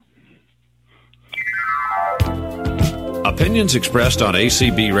Opinions expressed on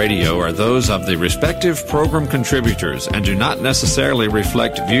ACB Radio are those of the respective program contributors and do not necessarily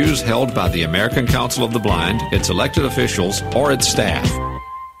reflect views held by the American Council of the Blind, its elected officials, or its staff.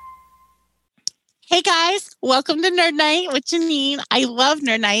 Hey guys, welcome to Nerd Night with Janine. I love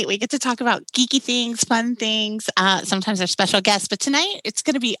Nerd Night. We get to talk about geeky things, fun things. Sometimes there's special guests, but tonight it's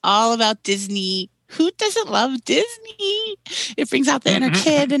going to be all about Disney. Who doesn't love Disney? It brings out the inner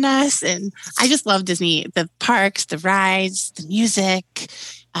kid in us. And I just love Disney. The parks, the rides, the music,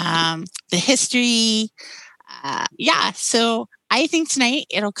 the history. So I think tonight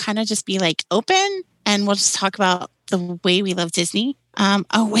it'll kind of just be like open and we'll just talk about the way we love Disney.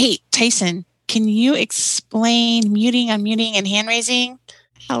 Tyson, can you explain muting, unmuting, and hand raising?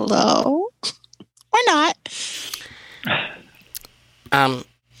 Hello? Or not?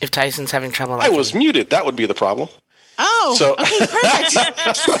 If Tyson's having trouble, I was muted. That would be the problem. Oh, so, okay,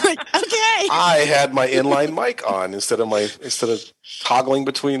 perfect. Okay. I had my inline mic on instead of toggling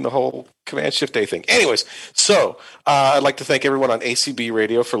between the whole Command Shift A thing. Anyways, so I'd like to thank everyone on ACB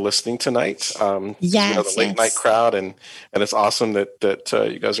Radio for listening tonight. The late night crowd, and it's awesome that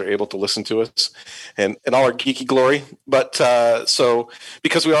you guys are able to listen to us and all our geeky glory. But so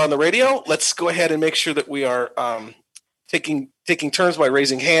because we are on the radio, let's go ahead and make sure that we are taking turns by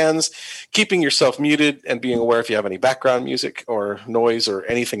raising hands, keeping yourself muted, and being aware if you have any background music or noise or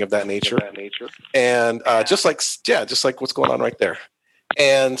anything of that nature. And just like what's going on right there.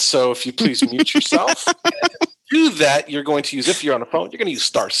 And so if you please mute yourself. Do that, you're going to use, if you're on a phone, you're going to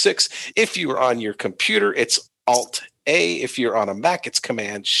use *6. If you are on your computer, it's Alt-A. If you're on a Mac, it's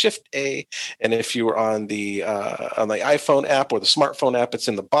Command-Shift-A. And if you are on the iPhone app or the smartphone app, it's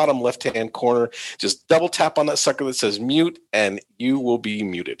in the bottom left-hand corner. Just double tap on that sucker that says mute, and you will be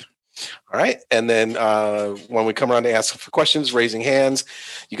muted. All right, and then when we come around to ask for questions, raising hands,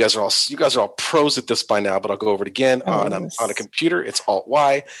 you guys are all pros at this by now. But I'll go over it again. On a computer, it's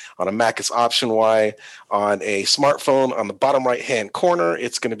Alt-Y. On a Mac, it's Option-Y. On a smartphone, on the bottom right-hand corner,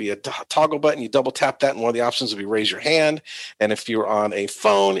 it's going to be a toggle button. You double tap that, and one of the options will be raise your hand. And if you're on a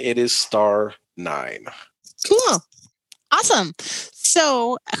phone, it is *9. Cool. Awesome.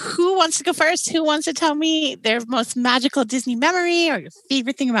 So who wants to go first? Who wants to tell me their most magical Disney memory or your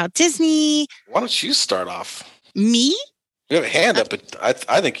favorite thing about Disney? Why don't you start off? Me? You have a hand up, but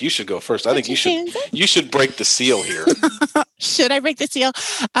I think you should go first. I think you should break the seal here. Should I break the seal?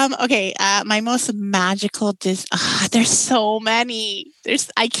 Okay. My most magical Disney. There's so many.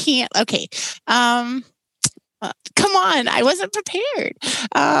 I can't. Okay. Come on. I wasn't prepared.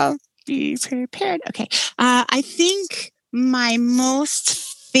 Be prepared. Okay. I think my most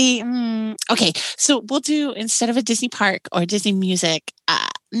okay, so we'll do, instead of a Disney park or Disney music.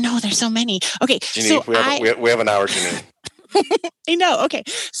 No, there's so many. Okay, Janine, so we have an hour, Janine. I know. Okay,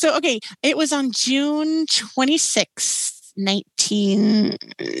 so it was on June 26th,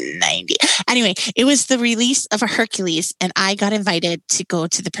 1990. Anyway, it was the release of a Hercules, and I got invited to go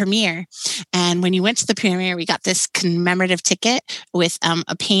to the premiere. And when you went to the premiere, we got this commemorative ticket with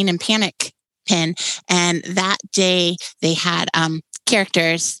a Pain and Panic pin. And that day they had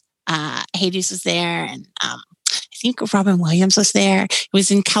characters. Hades was there, and I think Robin Williams was there. It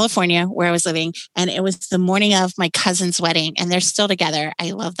was in California where I was living, and it was the morning of my cousin's wedding, and they're still together. I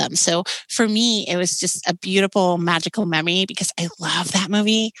love them. So for me, it was just a beautiful, magical memory because I love that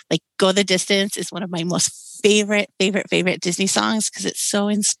movie. Like Go the Distance is one of my most favorite Disney songs because it's so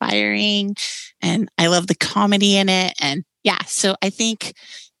inspiring, and I love the comedy in it. And yeah, so I think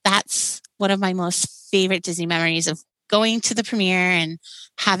that's one of my most favorite Disney memories, of going to the premiere and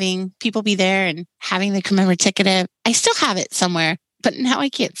having people be there and having the commemorative. I still have it somewhere, but now I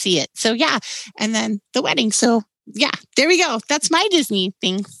can't see it. So yeah. And then the wedding. So yeah, there we go. That's my Disney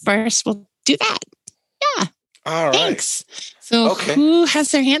thing first. We'll do that. Yeah. All right. Thanks. So who has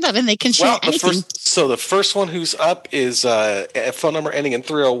their hand up and they can share anything? The first one who's up is a phone number ending in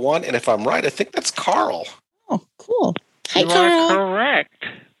 301. And if I'm right, I think that's Carl. Oh, cool. Hi, Carl. You are correct.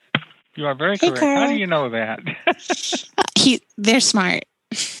 You are very correct. Carl. How do you know that? They're smart.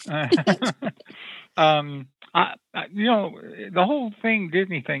 The whole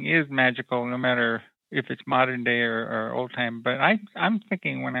Disney thing is magical, no matter if it's modern day or old time. But I'm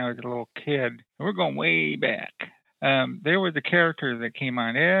thinking when I was a little kid, we're going way back. There was a character that came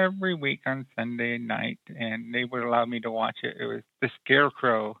on every week on Sunday night, and they would allow me to watch it. It was the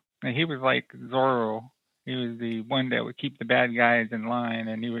Scarecrow, and he was like Zorro. He was the one that would keep the bad guys in line,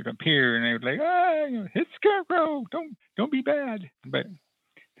 and he would appear, and they would hit Scarecrow, don't be bad. But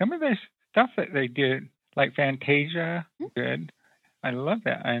some of the stuff that they did, like Fantasia, good. I love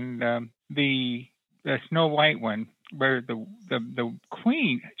that. And the Snow White one, where the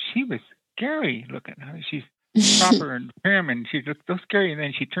queen, she was scary looking. She's proper in the pyramid. And she looked so scary, and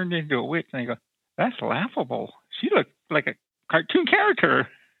then she turned into a witch. And I go, that's laughable. She looked like a cartoon character.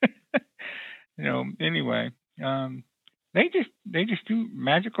 Anyway, they just do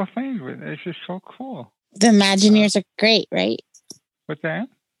magical things with it. It's just so cool. The Imagineers are great, right? What's that?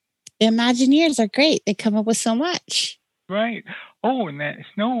 The Imagineers are great. They come up with so much. Right. Oh, and that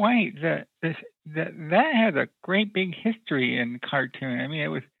Snow White, that has a great big history in cartoon. I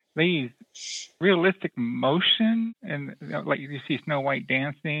mean, they used realistic motion, and like you see Snow White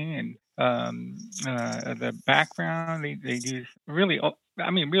dancing, and the background. They use really,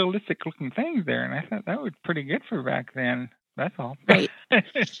 realistic looking things there, and I thought that was pretty good for back then. That's all. Right.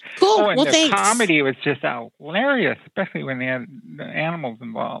 Cool. And the comedy was just hilarious, especially when they had the animals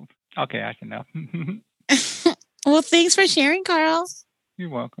involved. Okay, that's enough. Well, thanks for sharing, Carl. You're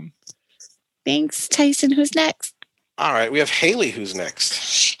welcome. Thanks, Tyson. Who's next? All right, we have Haley who's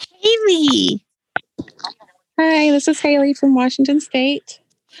next. Haley. Hi, this is Haley from Washington State.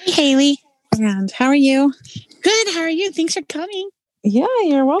 Hey, Haley. And how are you? Good. How are you? Thanks for coming. Yeah,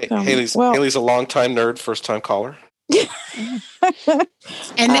 you're welcome. Haley's a longtime nerd, first-time caller.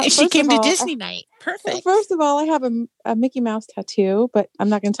 And she came to Disney night. Perfect. First of all, I have a Mickey Mouse tattoo, but I'm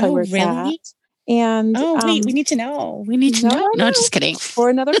not going to tell you where it's at. And wait, we need to know. We need to know. No, just kidding. For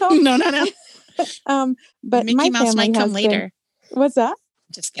another call? No. But Mickey Mouse might come later. What's that?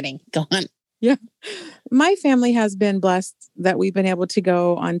 Just kidding. Go on. Yeah. My family has been blessed that we've been able to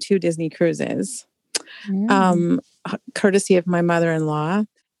go on 2 Disney cruises, courtesy of my mother-in-law.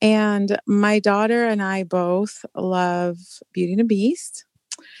 And my daughter and I both love Beauty and the Beast.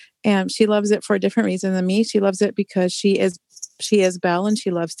 And she loves it for a different reason than me. She loves it because she is Belle and she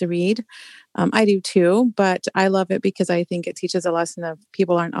loves to read. I do too, but I love it because I think it teaches a lesson of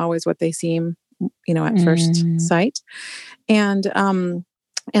people aren't always what they seem, at first sight. And on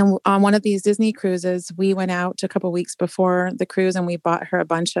one of these Disney cruises, we went out a couple weeks before the cruise and we bought her a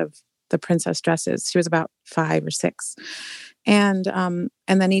bunch of the princess dresses. She was about 5 or 6. And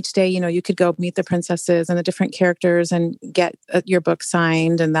then each day, you could go meet the princesses and the different characters and get your book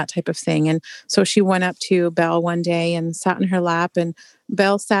signed and that type of thing. And so she went up to Belle one day and sat in her lap, and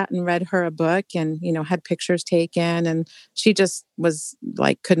Belle sat and read her a book and, had pictures taken. And she just was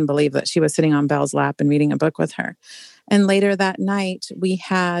like, couldn't believe that she was sitting on Belle's lap and reading a book with her. And later that night, we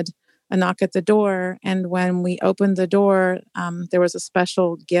had a knock at the door. And when we opened the door, there was a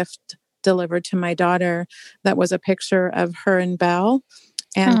special gift delivered to my daughter that was a picture of her and Belle.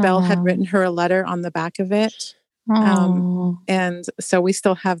 And Aww. Belle had written her a letter on the back of it. And so we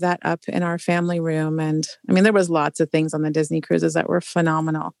still have that up in our family room. And there was lots of things on the Disney cruises that were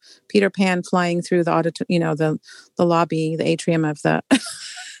phenomenal. Peter Pan flying through the the lobby, the atrium of the...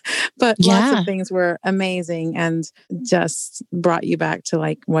 But lots of things were amazing and just brought you back to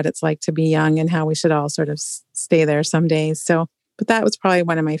like what it's like to be young and how we should all sort of stay there some days. So, but that was probably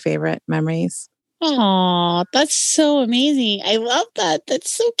one of my favorite memories. Oh, that's so amazing. I love that.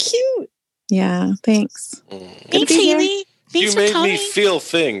 That's so cute. Yeah, thanks. Thanks, Haley. Thanks you made me feel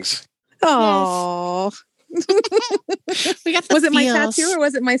things. Oh. Yes. We got the Was it my tattoo or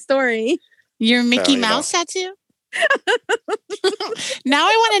was it my story? Your Mickey Mouse tattoo? Now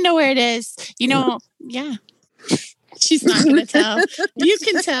I want to know where it is. Yeah. She's not going to tell. You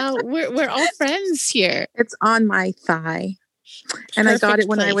can tell. We're all friends here. It's on my thigh. And I got it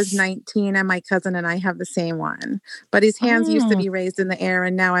when I was 19, and my cousin and I have the same one. But his hands used to be raised in the air,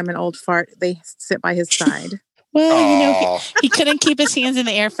 and now I'm an old fart. They sit by his side. Well, he couldn't keep his hands in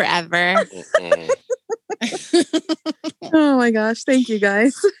the air forever. Oh my gosh. Thank you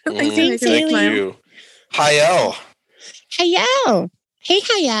guys. Thank you. Hayel. Hey,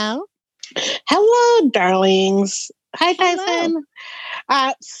 Hayel. Hello, darlings. Hi, Tyson.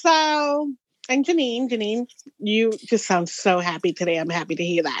 So, I'm Janine. You just sound so happy today. I'm happy to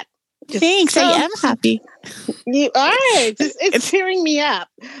hear that. Thanks. I am happy. You are. It's cheering me up.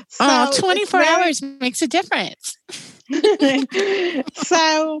 So 24 hours makes a difference.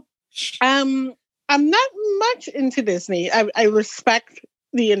 So, I'm not much into Disney. I respect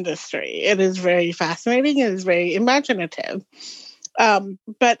the industry. It is very fascinating. It is very imaginative.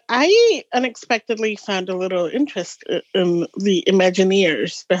 But I unexpectedly found a little interest in the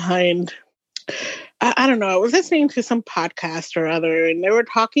Imagineers behind, I don't know, I was listening to some podcast or other, and they were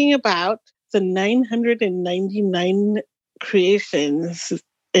talking about the 999 creations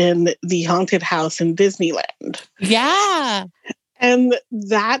in the haunted house in Disneyland. Yeah. And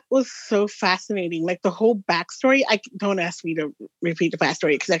that was so fascinating. Like the whole backstory. Don't ask me to repeat the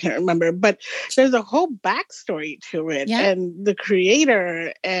backstory because I can't remember, but there's a whole backstory to it, and the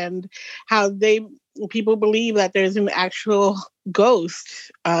creator and how people believe that there's an actual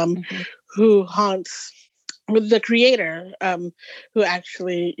ghost who haunts the creator, who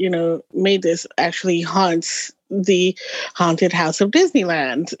actually, made this, actually haunts the haunted house of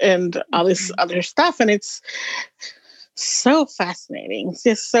Disneyland and all this other stuff. And it's so fascinating,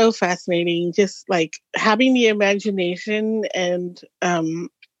 just so fascinating, just like having the imagination and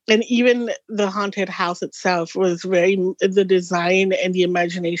even the haunted house itself was the design and the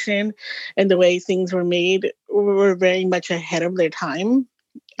imagination and the way things were made were very much ahead of their time.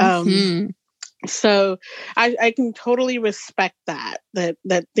 So I can totally respect that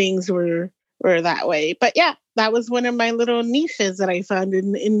things were that way. But yeah, that was one of my little niches that I found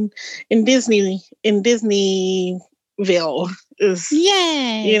in Disneyville. Is,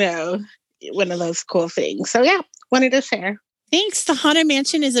 yay, one of those cool things. So yeah, wanted to share. Thanks. The Haunted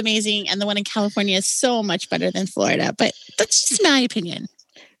Mansion is amazing, and the one in California is so much better than Florida. But that's just my opinion.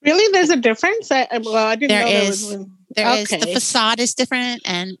 Really, there's a difference. I didn't know there was one. There is. The facade is different,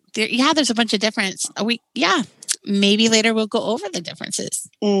 and there's a bunch of difference. Maybe later we'll go over the differences.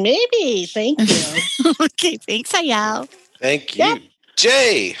 Maybe. Thank you. Okay. Thanks, Ayel. Thank you,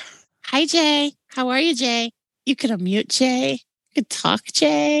 Jay. Hi, Jay. How are you, Jay? You could unmute Jay. You could talk,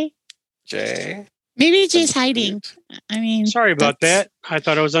 Jay. Jay. Maybe Jay's hiding. Sorry about that. I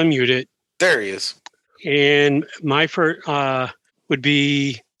thought I was unmuted. There he is. And my first would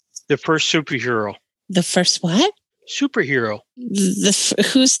be the first superhero. The first what? Superhero.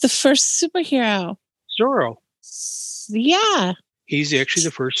 Who's the first superhero? Zorro. Yeah. He's actually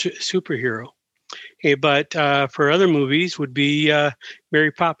the first superhero. Hey, but for other movies would be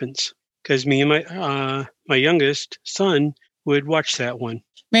Mary Poppins, because me and my youngest son would watch that one.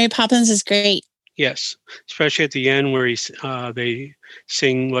 Mary Poppins is great. Yes, especially at the end where they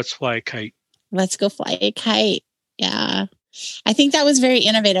sing "Let's Fly a Kite." Let's go fly a kite. Yeah. I think that was very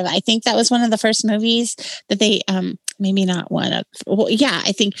innovative. I think that was one of the first movies that they, maybe not one of,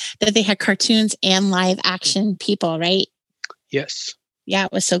 I think that they had cartoons and live action people, right? Yes. Yeah,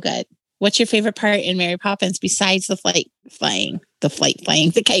 it was so good. What's your favorite part in Mary Poppins besides the kite flying?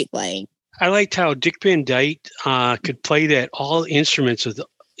 I liked how Dick Van Dyke could play that all instruments with,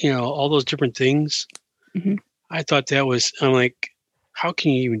 all those different things. Mm-hmm. I thought that was, I'm like, how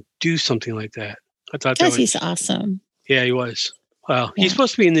can you even do something like that? I thought because he's awesome. Yeah, he was. Well, he's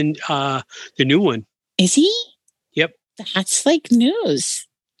supposed to be in the new one. Is he? Yep. That's like news.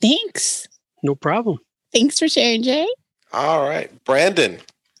 Thanks. No problem. Thanks for sharing, Jay. All right, Brandon.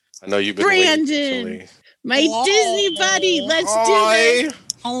 I know you've been waiting. My Disney buddy. Let's do this.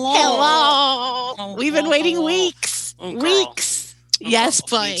 Hello. We've been waiting weeks. Weeks. Yes,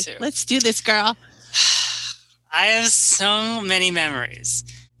 boy. Let's do this, girl. I have so many memories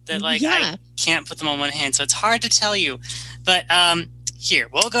that I can't put them on one hand, so it's hard to tell you. But here,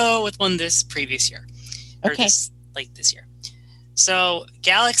 we'll go with one this previous year. Or okay. This year. So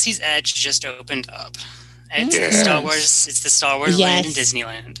Galaxy's Edge just opened up. It's the Star Wars land in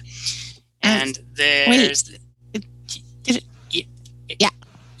Disneyland. And there's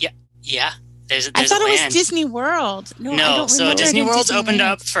there's I thought a land. It was Disney World. No, so Disney World's opened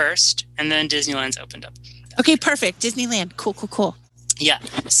up first, and then Disneyland's opened up. Okay, perfect. Disneyland. Cool. Yeah.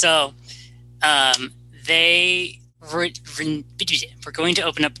 So we're going to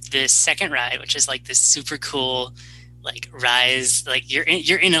open up the second ride, which is like this super cool rise, you're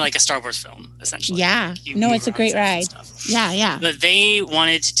in a Star Wars film essentially. Yeah. It's a great ride. Yeah. But they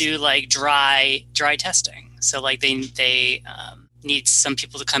wanted to do dry testing. So they need some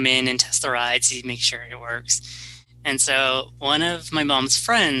people to come in and test the ride, see, make sure it works. And so one of my mom's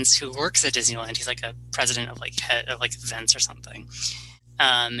friends who works at Disneyland, he's a president of head of events or something.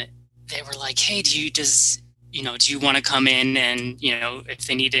 They were like, hey, do you want to come in and, if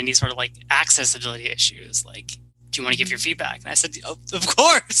they need any sort of accessibility issues, do you want to give your feedback? And I said, oh, of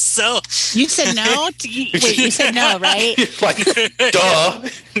course. So you said no? Wait, you said no, right? Duh.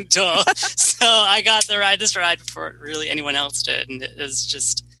 So I got to ride this ride before really anyone else did. And it was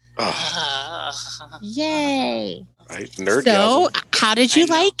just, yay. Right, nerd. So how did you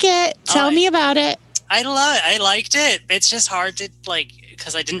like it? Tell me about it. I love it. I liked it. It's just hard to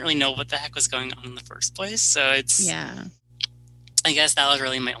because I didn't really know what the heck was going on in the first place. So it's, I guess that was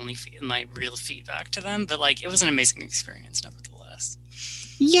really my my real feedback to them. But it was an amazing experience nevertheless.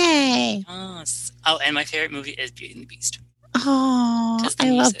 Yay. Oh, and my favorite movie is Beauty and the Beast. Oh,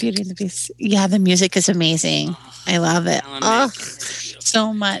 I love Beauty and the Beast. Yeah, the music is amazing. I love it.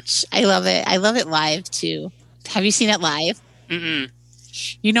 So much. I love it. I love it live too. Have you seen it live? Mm-mm.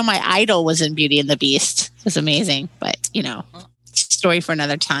 My idol was in Beauty and the Beast. It was amazing, but story for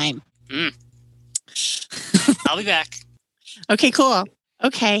another time. I'll be back. Okay, cool.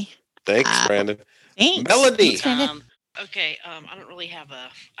 Okay. Thanks, Brandon. Thanks. Melanie. Okay, I don't really have a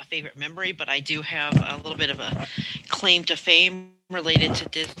favorite memory, but I do have a little bit of a claim to fame related to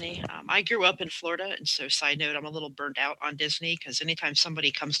Disney. I grew up in Florida, and so side note, I'm a little burnt out on Disney because anytime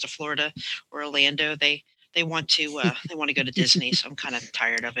somebody comes to Florida or Orlando, they want to go to Disney, so I'm kind of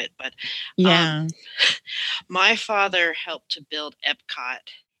tired of it. But Yeah. my father helped to build Epcot,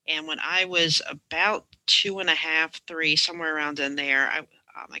 and when I was about 2.5, 3, somewhere around in there,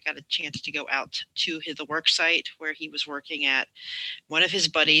 I got a chance to go out to the work site where he was working at. One of his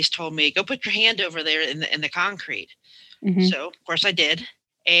buddies told me, "Go put your hand over there in the concrete." Mhm. So of course I did.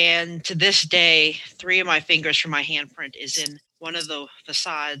 And to this day, 3 of my fingers from my handprint is in one of the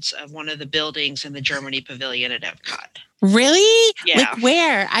facades of one of the buildings in the Germany Pavilion at Epcot. Really? Yeah. Like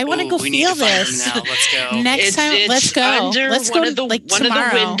where? I want to go we need feel to find this. them now. Let's go. Next time, let's go. Under Let's one go of the like one tomorrow.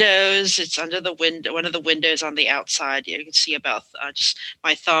 of the windows. It's under the window. One of the windows on the outside. You can see about just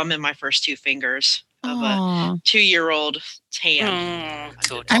my thumb and my first 2 fingers of Aw. a 2-year-old tan.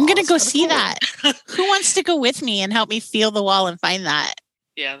 Cool. I'm gonna go That's see cool. that. Who wants to go with me and help me feel the wall and find that?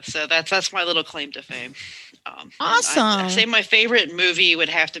 Yeah, so that's my little claim to fame. And Awesome. I say my favorite movie would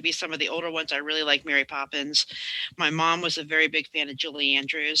have to be some of the older ones. I really like Mary Poppins. My mom was a very big fan of Julie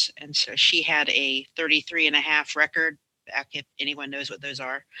Andrews, and so she had a 33.5 record. Back, if anyone knows what those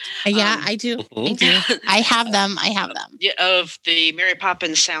are. Yeah, I do. I do. I have them. Yeah, of the Mary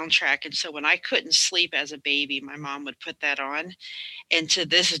Poppins soundtrack. And so when I couldn't sleep as a baby, my mom would put that on. And to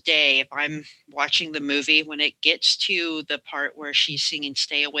this day, if I'm watching the movie, when it gets to the part where she's singing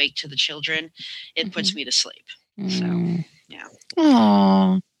 "Stay Awake" to the children, it puts me to sleep. So, yeah.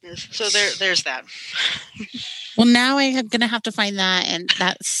 Aww. So there's that. Well, now I'm gonna have to find that, and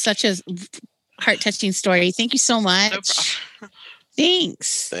that's such a heart-touching story. Thank you so much. No problem.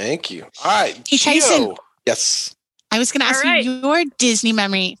 Thanks. Thank you. All right, Hey, Tyson. Gio. Yes. I was gonna ask you your Disney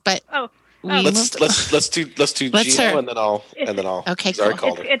memory, but Let's do Gio, her. and then I'll. Okay, Sorry, cool.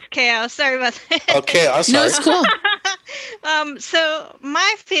 called her. It's chaos. Sorry about that. Okay, I'm sorry. No, it's cool. So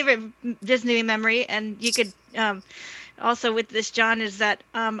my favorite Disney memory, and you could also with this, John, is that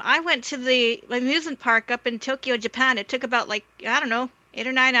I went to the amusement park up in Tokyo, Japan. It took about 8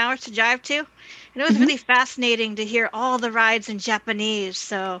 or 9 hours to drive to. And it was really fascinating to hear all the rides in Japanese.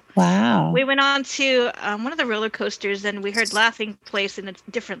 So wow. We went on to one of the roller coasters, and we heard Laughing Place in a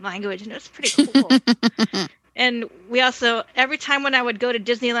different language, and it was pretty cool. And we also, every time when I would go to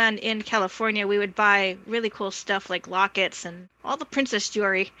Disneyland in California, we would buy really cool stuff like lockets and all the princess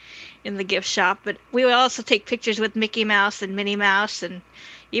jewelry in the gift shop. But we would also take pictures with Mickey Mouse and Minnie Mouse, and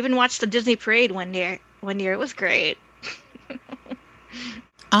even watch the Disney Parade one year. It was great.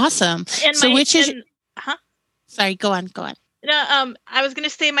 Awesome. And Sorry, go on. No, I was going to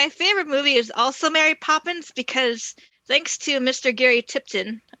say my favorite movie is also Mary Poppins because thanks to Mr. Gary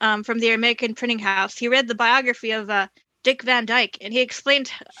Tipton from the American Printing House, he read the biography of Dick Van Dyke, and he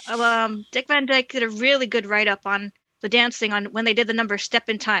explained Dick Van Dyke did a really good write-up on the dancing on when they did the number Step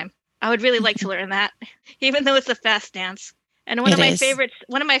in Time. I would really like to learn that, even though it's a fast dance. And one of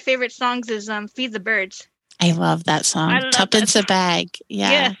my favorite songs is "Feed the Birds." I love that song. Tuppence a bag.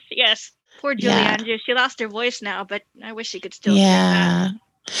 Yeah. Yes. Poor Julie Andrews. She lost her voice now, but I wish she could still sing that.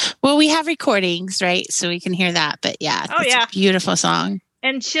 Well, we have recordings, right? So we can hear that. But yeah, it's a beautiful song.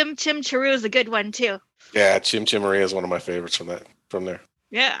 And Chim Chim Charu is a good one too. Yeah, Chim Chim Maria is one of my favorites from there.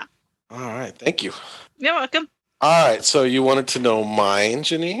 Yeah. All right, thank you. You're welcome. All right, so you wanted to know mine,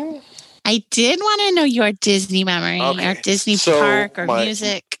 Janine? I did want to know your Disney memory, or Disney park, or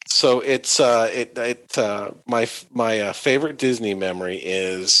music. So it's my favorite Disney memory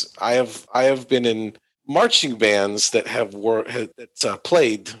is I have been in marching bands that have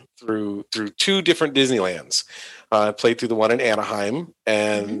played through 2 different Disneylands. I played through the one in Anaheim,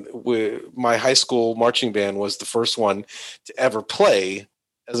 and my high school marching band was the first one to ever play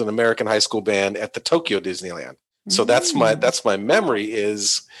as an American high school band at the Tokyo Disneyland. So that's my memory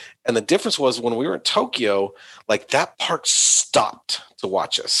is, and the difference was when we were in Tokyo, like that park stopped to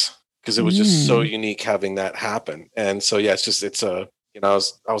watch us because it was just so unique having that happen. And so, yeah, I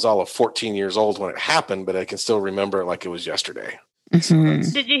was all of 14 years old when it happened, but I can still remember it like it was yesterday.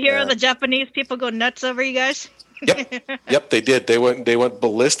 Mm-hmm. Did you hear the Japanese people go nuts over you guys? Yep, they did. They went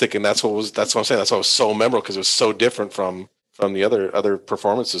ballistic, and that's what I'm saying. That's why it was so memorable because it was so different from the other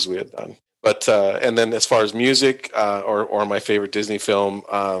performances we had done. But and then as far as music or my favorite Disney film,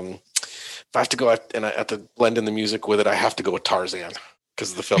 if I have to go and I have to blend in the music with it, I have to go with Tarzan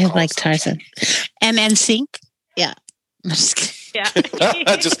because of the film. I like Tarzan. And NSYNC. Yeah. I'm just kidding.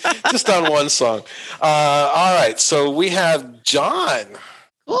 Yeah. just on one song. All right. So we have John.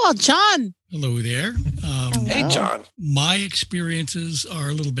 Oh, John. Hello there. Hey, John. My experiences are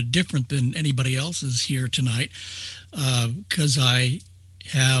a little bit different than anybody else's here tonight. because I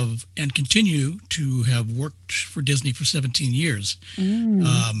have and continue to have worked for Disney for 17 years.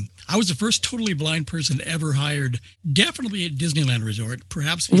 I was the first totally blind person ever hired, definitely at Disneyland Resort,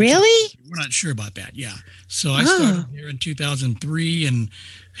 perhaps. Really? We're not sure about that. Yeah. So I started there in 2003 and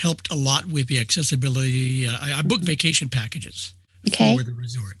helped a lot with the accessibility. I booked vacation packages for the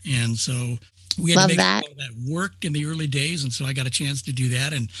resort. And so we had to make all of that work in the early days. And so I got a chance to do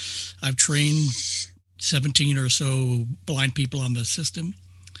that. And I've trained 17 or so blind people on the system.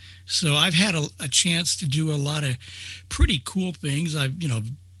 So I've had a chance to do a lot of pretty cool things. I've,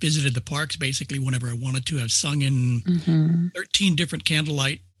 visited the parks basically whenever I wanted to. I've sung in 13 different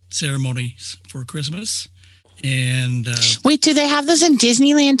candlelight ceremonies for Christmas. And wait, do they have those in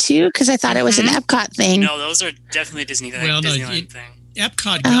Disneyland too? Because I thought it was an Epcot thing. No, those are definitely Disneyland thing.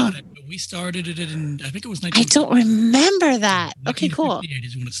 Epcot got it, but we started it in, I think it was 19. I don't remember that. Okay, cool. 1958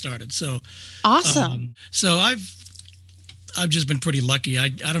 is when it started. So awesome. So I've just been pretty lucky. I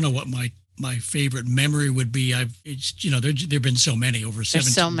don't know what my favorite memory would be. There've been so many over 17.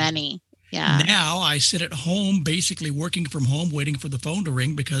 There's so many. Yeah. Now I sit at home, basically working from home, waiting for the phone to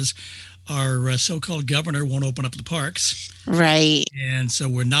ring because our so-called governor won't open up the parks. Right. And so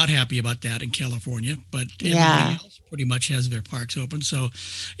we're not happy about that in California, but everybody else pretty much has their parks open. So,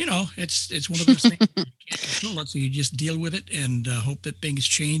 it's one of those things you can't control it. So you just deal with it and hope that things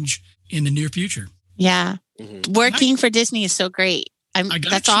change in the near future. Yeah. Working for Disney is so great.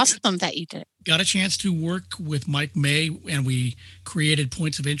 That's awesome that you did. Got a chance to work with Mike May, and we created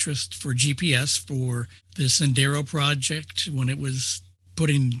points of interest for GPS for the Sendero project when it was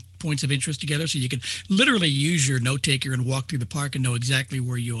putting points of interest together. So you could literally use your note taker and walk through the park and know exactly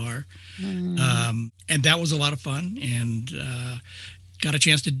where you are. And that was a lot of fun, and got a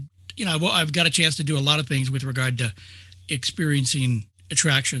chance to, I've got a chance to do a lot of things with regard to experiencing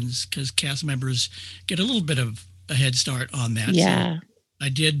attractions because cast members get a little bit of a head start on that. Yeah. So I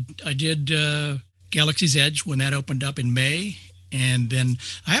did Galaxy's Edge when that opened up in May, and then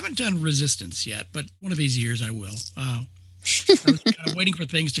I haven't done Resistance yet, but one of these years I will. I was kind of waiting for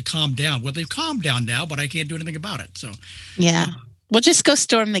things to calm down. Well, they've calmed down now, but I can't do anything about it. So yeah, we'll just go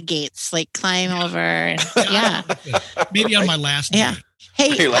storm the gates, like climb over. And, maybe on my last day. Yeah.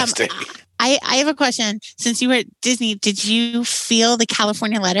 Hey, last day. I have a question. Since you were at Disney, did you feel the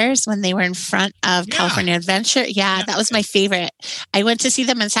California letters when they were in front of California Adventure? Yeah, that was my favorite. I went to see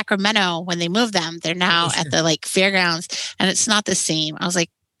them in Sacramento when they moved them. They're now at the fairgrounds, and it's not the same. I was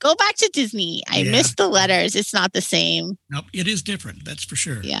like, go back to Disney. I missed the letters. It's not the same. Nope, it is different. That's for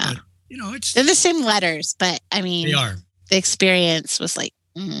sure. Yeah. But, they're the same letters, but I mean, they are. The experience was like,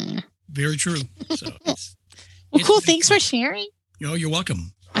 very true. So well, cool. Thanks for sharing. You're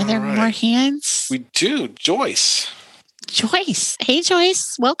welcome. Are there more hands? We do. Joyce. Hey,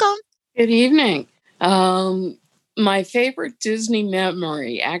 Joyce. Welcome. Good evening. My favorite Disney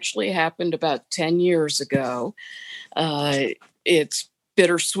memory actually happened about 10 years ago. It's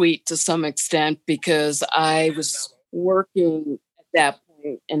bittersweet to some extent because I was working at that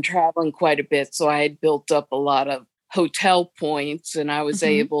point and traveling quite a bit. So I had built up a lot of hotel points, and I was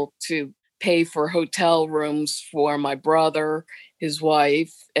able to pay for hotel rooms for my brother, his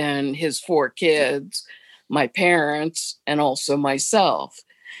wife, and his 4 kids, my parents, and also myself.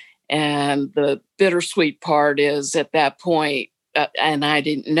 And the bittersweet part is at that point, and I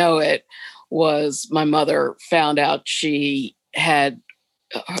didn't know it, was my mother found out she had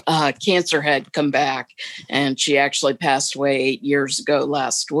cancer had come back, and she actually passed away 8 years ago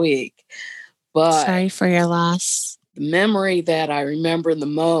last week. But sorry for your loss. The memory that I remember the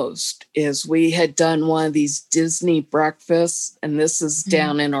most is we had done one of these Disney breakfasts, and this is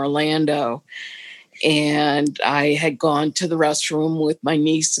down in Orlando. And I had gone to the restroom with my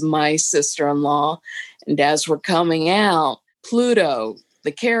niece and my sister-in-law. And as we're coming out, Pluto,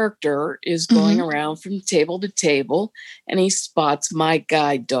 the character, is going around from table to table, and he spots my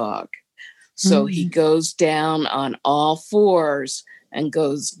guide dog. So he goes down on all 4s and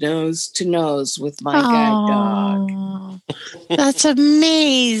goes nose to nose with my guide dog. That's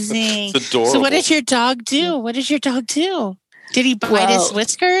amazing. It's adorable. So what did your dog do? Did he bite his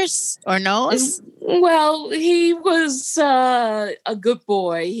whiskers or nose? Well, he was a good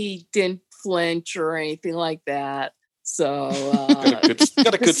boy. He didn't flinch or anything like that. So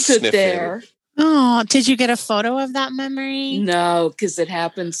got a good sniff there. Oh, did you get a photo of that memory? No, because it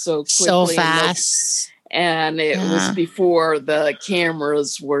happened so quickly. So fast. And it was before the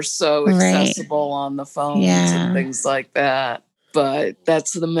cameras were so accessible on the phones and things like that. But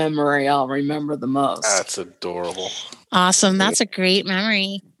that's the memory I'll remember the most. That's adorable. Awesome. That's a great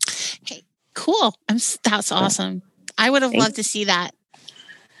memory. Hey, cool. That's awesome. I would have loved to see that.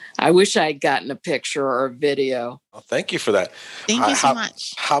 I wish I had gotten a picture or a video. Well, thank you for that. Thank you so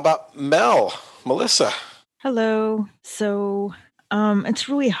much. How about Melissa? Hello. So it's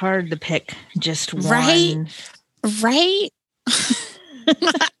really hard to pick just one. Right?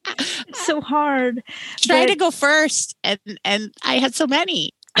 So hard. Try to go first, and I had so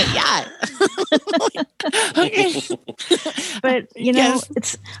many. But yeah. Okay. But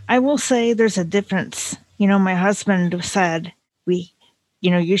Yes. I will say there's a difference. My husband said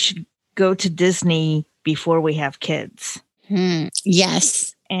you should go to Disney before we have kids.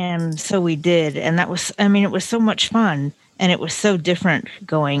 Yes. And so we did. And that was, it was so much fun. And it was so different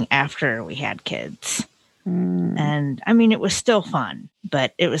going after we had kids. And it was still fun,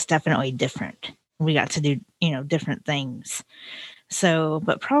 but it was definitely different. We got to do, different things. So,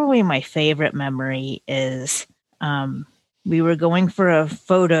 but probably my favorite memory is we were going for a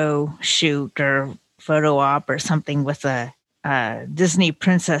photo shoot or photo op or something with a Disney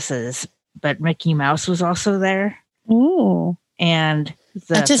princesses, but Mickey Mouse was also there. Ooh. And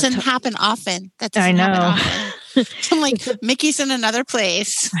that doesn't happen often. I know. I'm like, Mickey's in another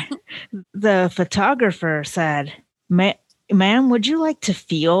place. The photographer said, ma'am, would you like to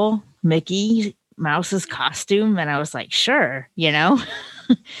feel Mickey Mouse's costume? And I was like, sure,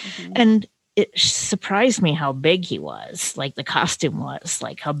 And it surprised me how big he was, like the costume was,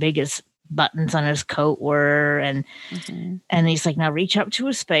 like how big his buttons on his coat were. And he's like, now reach up to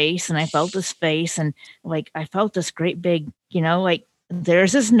his face. And I felt his face, and like I felt this great big, like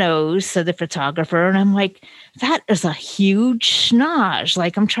there's his nose, said the photographer. And I'm like, that is a huge schnoz.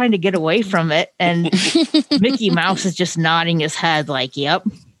 Like I'm trying to get away from it. And Mickey Mouse is just nodding his head like, yep,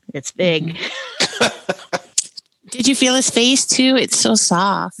 it's big. Did you feel his face too? It's so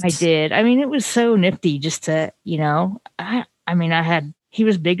soft. I did. It was so nifty just to, he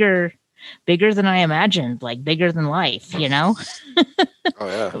was bigger than I imagined, like bigger than life, Oh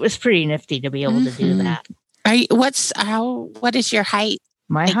yeah. It was pretty nifty to be able to do that. What is your height?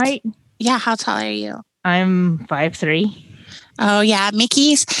 My height? Yeah. How tall are you? I'm 5'3". Oh yeah.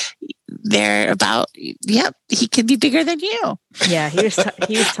 Mickey's, they're about, yep. He could be bigger than you. Yeah. He was taller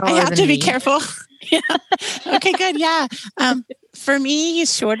I have than to be me. careful. Yeah. Okay, good. Yeah. For me,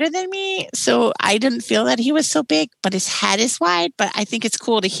 he's shorter than me, so I didn't feel that he was so big, but his head is wide. But I think it's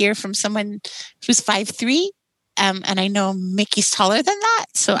cool to hear from someone who's 5'3". And I know Mickey's taller than that,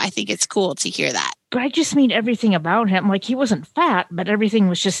 so I think it's cool to hear that. But I just mean everything about him. Like he wasn't fat, but everything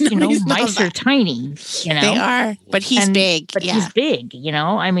was just, mice are tiny. They are, but he's big. But he's big.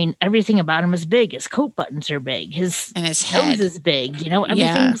 Everything about him is big. His coat buttons are big. His head nose is big.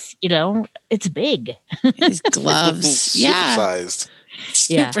 Everything's, it's big. His gloves, Supersized.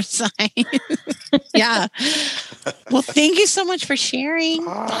 Yeah. Supersized. Yeah. Well, thank you so much for sharing.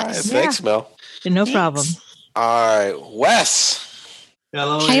 Thanks, Mel. No problem. All right, Wes.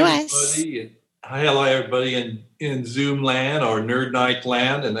 Hello, Hi, everybody. Hello, everybody in Zoom land or Nerd Night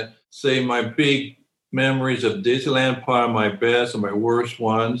land. And I say my big memories of Disneyland, probably my best and my worst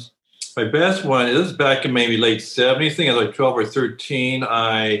ones. My best one is back in maybe late 70s. I think I was like 12 or 13.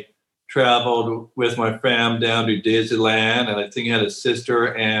 I traveled with my fam down to Disneyland, and I think I had a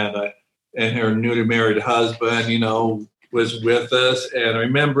sister and her newly married husband, was with us. And I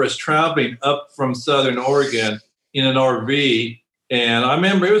remember us traveling up from Southern Oregon in an RV. And I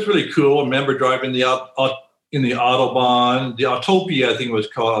remember it was really cool. I remember driving in the Autobahn, the Autopia, I think it was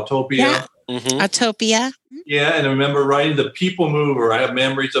called Autopia. Yeah. Autopia. Yeah, and I remember riding the People Mover. I have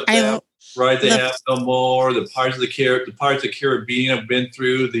memories of that. Right, they have no more. The Pirates of the Caribbean. I've been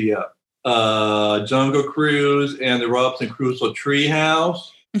through the Jungle Cruise and the Robinson Crusoe Treehouse.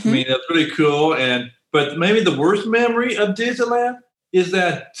 I mean, that's really cool. But maybe the worst memory of Disneyland is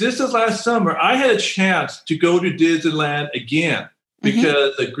that just this last summer, I had a chance to go to Disneyland again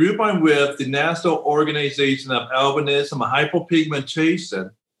because the group I'm with, the National Organization of Albinism and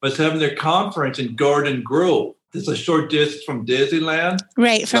Hypopigmentation, was having their conference in Garden Grove. It's a short distance from Disneyland.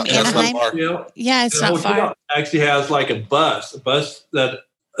 Right, from Anaheim. Yeah, it's not far. Actually has like a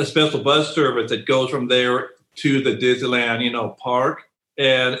special bus service that goes from there to the Disneyland, park.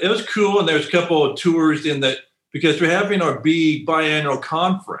 And it was cool. And there's a couple of tours because we're having our biannual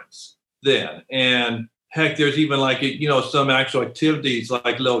conference then. And heck, there's even some actual activities,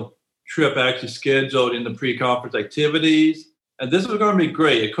 like a little trip actually scheduled in the pre-conference activities. And this was going to be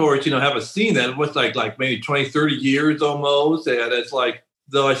great. Of course, haven't seen that. It was like maybe 20, 30 years almost. And it's like,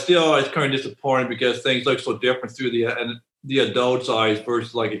 though I was kind of disappointed because things look so different through the adult's eyes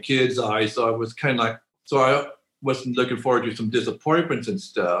versus like a kid's eyes. So I was kind of I wasn't looking forward to some disappointments and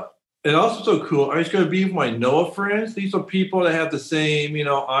stuff. And also so cool, I was going to be with my NOAA friends. These are people that have the same,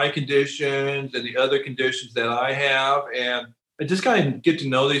 eye conditions and the other conditions that I have. And I just kind of get to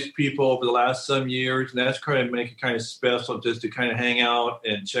know these people over the last some years, and that's kind of make it kind of special just to kind of hang out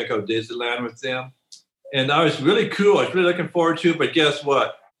and check out Disneyland with them. And I was really cool. I was really looking forward to it. But guess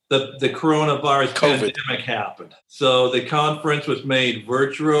what? The coronavirus pandemic happened. So the conference was made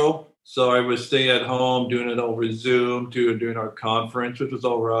virtual. So I was staying at home, doing it over Zoom, doing our conference, which was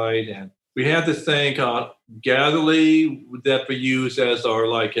all right. And we had this thing called Gatherly that we use as our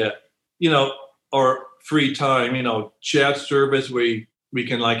our free time, chat service. We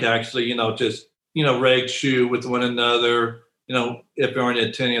can actually, just, rag chew with one another, if you aren't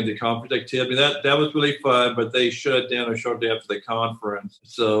attending the conference activity. That was really fun, but they shut down shortly after the conference.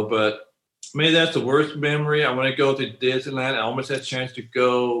 So, but maybe that's the worst memory. I want to go to Disneyland. I almost had a chance to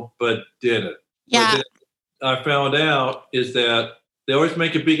go, but didn't. Yeah. But I found out is that they always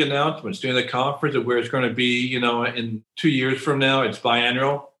make a big announcements during the conference of where it's going to be, in 2 years from now. It's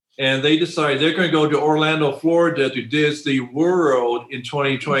biannual. And they decided they're going to go to Orlando, Florida to Disney World in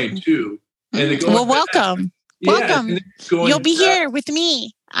 2022. And well, welcome. Welcome. You'll be here with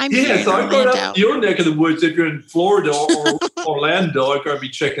me. I'm here. So I'm going up to your neck of the woods. If you're in Florida or Orlando, I'm going to be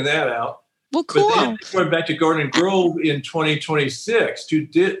checking that out. Well, cool. But then going back to Garden Grove in 2026 to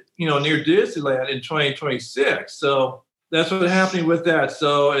near Disneyland in 2026. So that's what's happening with that.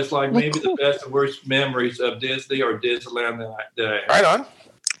 So it's like maybe the best and worst memories of Disney or Disneyland that I have. Right on.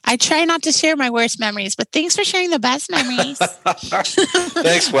 I try not to share my worst memories, but thanks for sharing the best memories.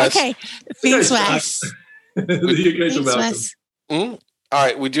 Thanks, Wes. Okay. Thanks, Wes. You guys are welcome. Wes. All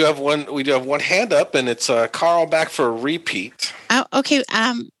right, we do have one hand up, and it's Carl back for a repeat. Oh, okay.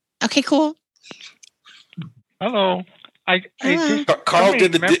 Okay, cool. Hello. Carl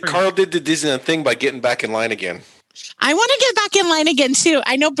did the Disneyland thing by getting back in line again. I want to get back in line again too.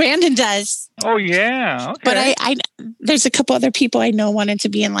 I know Brandon does. Oh yeah. Okay. But I there's a couple other people I know wanted to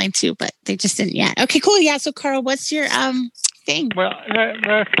be in line too, but they just didn't yet. Okay, cool. Yeah. So Carl, what's your thing? Well,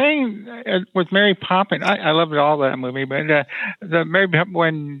 the thing with Mary Poppins, I loved all that movie, but the Mary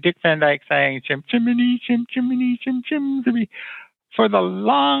when Dick Van Dyke sang "Chim Chimney, Chim Chimney, Chim Chimney," for the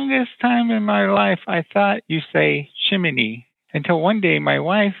longest time in my life, I thought you say chimney. Until one day, my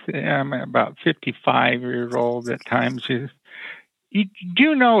wife, I'm about 55 years old at times, she says, "You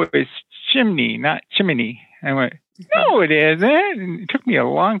do know it's chimney, not chimney." I went, "No, it isn't." And it took me a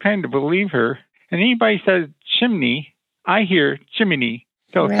long time to believe her. And anybody says chimney, I hear chimney.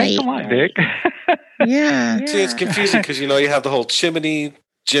 So thanks a lot, Dick. Yeah. See, it's confusing because, you have the whole chimney,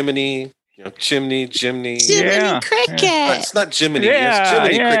 Jiminy, chimney, Jiminy. Jiminy Cricket. It's not Jiminy. It's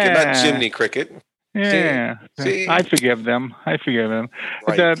Jiminy Cricket, not Jiminy Cricket. Yeah, See? I forgive them. Right.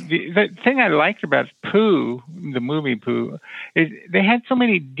 The thing I liked about Pooh, the movie Pooh, is they had so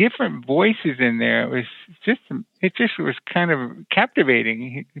many different voices in there. It just was kind of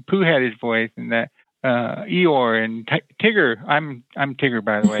captivating. Pooh had his voice, and that Eeyore and Tigger. I'm Tigger,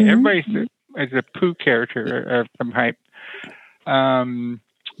 by the way. Everybody's is a Pooh character of some type. My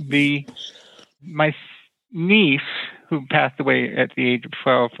niece, who passed away at the age of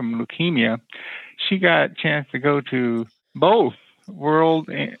 12 from leukemia, she got a chance to go to both Disney World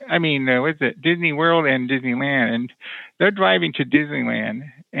and Disneyland, and they're driving to Disneyland,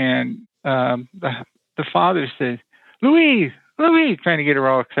 and the father says, Louise, trying to get her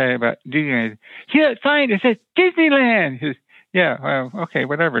all excited about Disneyland. See that sign? It says Disneyland. He says, yeah, well, okay,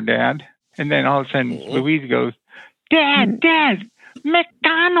 whatever, Dad. And then all of a sudden, Louise goes, Dad,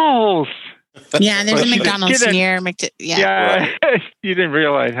 McDonald's. Yeah, there's a McDonald's near Yeah, you didn't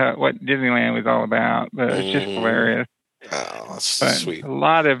realize what Disneyland was all about, but it's just hilarious. Oh, that's sweet. A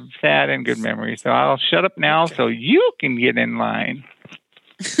lot of sad and good memories. So I'll shut up now so you can get in line.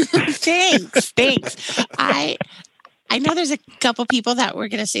 Thanks. I know there's a couple people that were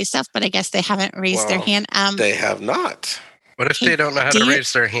going to say stuff, but I guess they haven't raised their hand. They have not. What if they don't know how to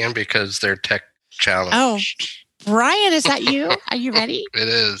raise their hand because they're tech challenged? Oh, Brian, is that you? Are you ready? It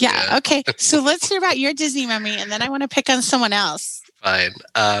is. Yeah. Okay. So let's hear about your Disney memory, and then I want to pick on someone else. Fine.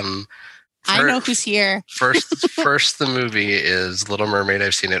 I know who's here. First, the movie is Little Mermaid.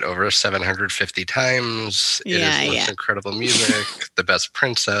 I've seen it over 750 times. It is the most incredible music, the best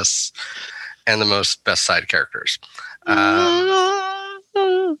princess, and the best side characters.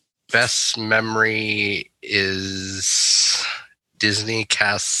 Best memory is Disney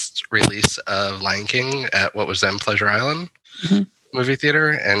cast release of Lion King at what was then Pleasure Island movie theater,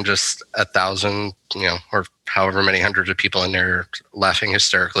 and just 1,000, or however many hundreds of people in there laughing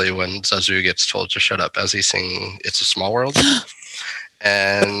hysterically when Zazu gets told to shut up as he's singing "It's a Small World."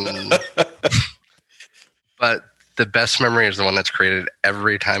 And but the best memory is the one that's created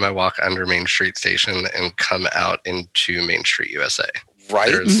every time I walk under Main Street Station and come out into Main Street USA.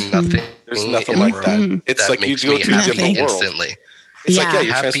 Right? There's nothing. There's nothing like that. It's like you go to a different world. Instantly. It's like,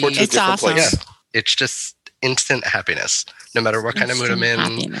 you're transported to a different place. Yeah. It's just instant happiness. No matter what kind of mood I'm in.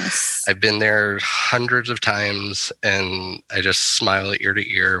 Happiness. I've been there hundreds of times, and I just smile ear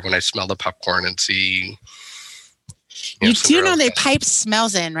to ear when I smell the popcorn and see. You do know they pipe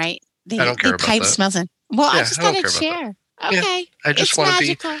smells in, right? I don't care about that. Smells in. Well, I just got a chair. Okay. Yeah, I just want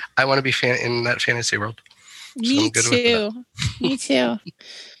to be. I want to be in that fantasy world. Me too. Me too.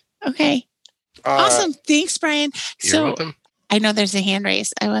 Okay. Awesome. Thanks, Brian. You're welcome. I know there's a hand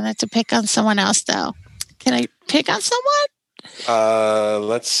raised. I wanted to pick on someone else, though. Can I pick on someone?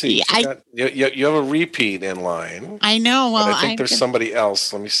 Let's see. You have a repeat in line. I know. Well, I think there's somebody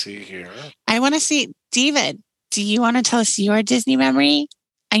else. Let me see here. I want to see David. Do you want to tell us your Disney memory?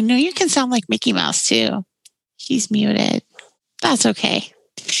 I know you can sound like Mickey Mouse too. He's muted. That's okay.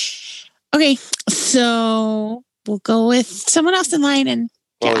 Okay, so we'll go with someone else in line, and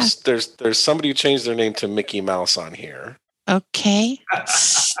there's somebody who changed their name to Mickey Mouse on here. Okay.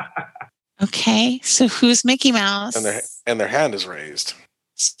 Okay, so who's Mickey Mouse? And their hand is raised.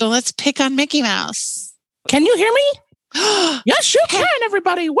 So let's pick on Mickey Mouse. Can you hear me? Yes, you can,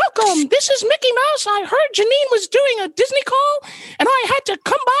 everybody. Welcome. This is Mickey Mouse. I heard Janine was doing a Disney call, and I had to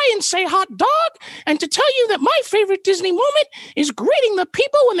come by and say hot dog, and to tell you that my favorite Disney moment is greeting the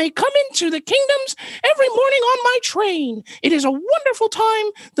people when they come into the kingdoms every morning on my train. It is a wonderful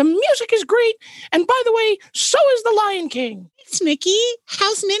time. The music is great. And by the way, so is the Lion King. Thanks, Mickey.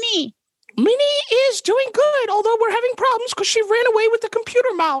 How's Minnie? Minnie is doing good, although we're having problems because she ran away with the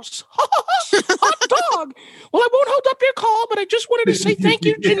computer mouse. Hot dog. Well, I won't hold up your call, but I just wanted to say thank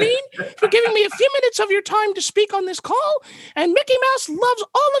you, Janine, for giving me a few minutes of your time to speak on this call. And Mickey Mouse loves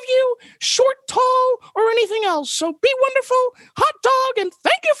all of you, short, tall, or anything else. So be wonderful, hot dog, and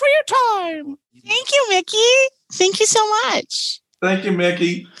thank you for your time. Thank you, Mickey. Thank you so much. Thank you,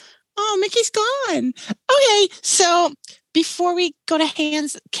 Mickey. Oh, Mickey's gone. Okay, so before we go to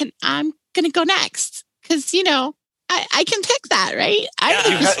hands, I'm going to go next because, I can pick that, right?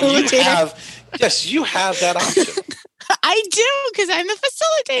 I'm the facilitator. Yes, you have that option. I do because I'm the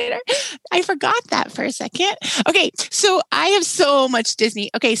facilitator. I forgot that for a second. Okay, so I have so much Disney.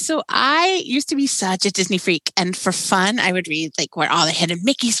 Okay, so I used to be such a Disney freak. And for fun, I would read like where all the hidden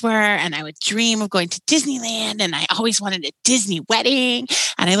Mickeys were. And I would dream of going to Disneyland. And I always wanted a Disney wedding.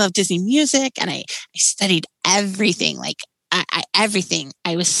 And I love Disney music. And I studied everything, like everything.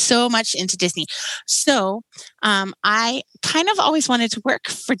 I was so much into Disney. So I kind of always wanted to work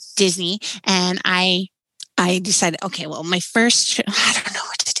for Disney. And I decided, okay, well, my first, I don't know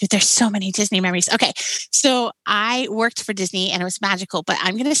what to do. There's so many Disney memories. Okay. So I worked for Disney and it was magical, but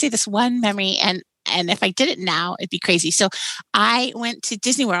I'm going to say this one memory. And if I did it now, it'd be crazy. So I went to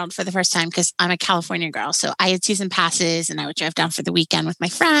Disney World for the first time because I'm a California girl. So I had season passes and I would drive down for the weekend with my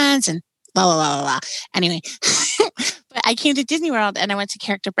friends and blah, blah, blah, blah, blah. Anyway, but I came to Disney World and I went to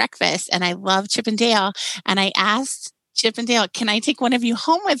Character Breakfast and I love Chip and Dale. And I asked Chip and Dale, can I take one of you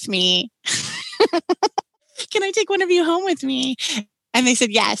home with me? Can I take one of you home with me? And they said,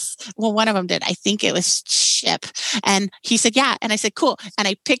 yes. Well, one of them did. I think it was Chip. And he said, yeah. And I said, cool. And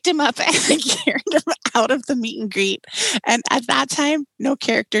I picked him up and I carried him out of the meet and greet. And at that time, no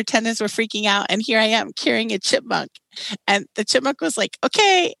character attendants were freaking out. And here I am carrying a chipmunk. And the chipmunk was like,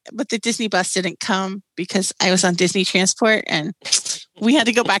 okay. But the Disney bus didn't come because I was on Disney Transport and we had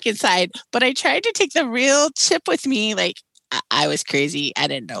to go back inside. But I tried to take the real Chip with me. Like, I was crazy. I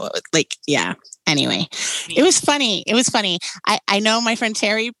didn't know it was like, yeah. Anyway, it was funny. It was funny. I know my friend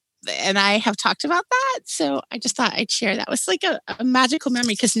Terry and I have talked about that. So I just thought I'd share. That was like a magical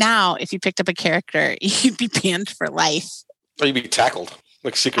memory. Because now if you picked up a character, you'd be banned for life. Or you'd be tackled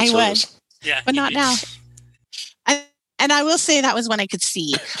like Secret Service. Would. Yeah. But not now. And I will say that was when I could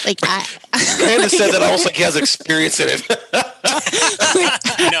see. Like Amanda said that almost like he has experience in it.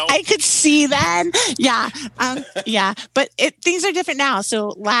 I could see then. Yeah. Yeah. But things are different now.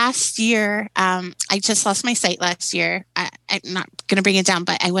 So last year, I just lost my sight last year. I'm not going to bring it down,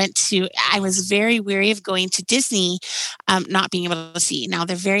 but I was very weary of going to Disney, not being able to see. Now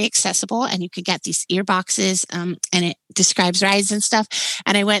they're very accessible and you can get these ear boxes and it describes rides and stuff.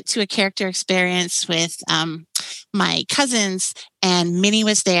 And I went to a character experience with my cousins and Minnie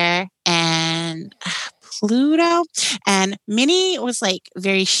was there and Pluto, and Minnie was like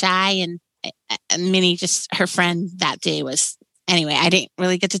very shy and Minnie, just her friend that day was, anyway, I didn't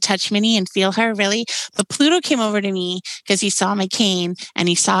really get to touch Minnie and feel her really, but Pluto came over to me because he saw my cane and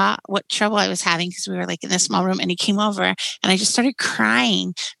he saw what trouble I was having because we were like in a small room, and he came over and I just started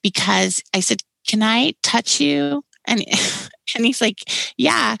crying because I said, can I touch you? And and he's like,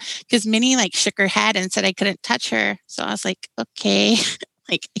 yeah, because Minnie like shook her head and said I couldn't touch her. So I was like, okay,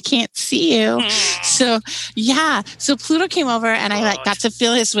 like I can't see you. So yeah, so Pluto came over and I like got to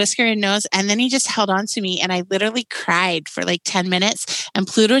feel his whisker and nose, and then he just held on to me, and I literally cried for like 10 minutes, and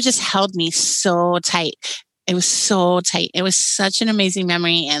Pluto just held me so tight. It was so tight. It was such an amazing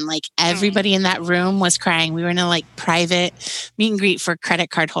memory. And like everybody in that room was crying. We were in a like private meet and greet for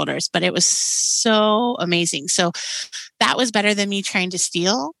credit card holders, but it was so amazing. So that was better than me trying to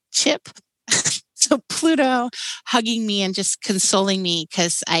steal Chip. So Pluto hugging me and just consoling me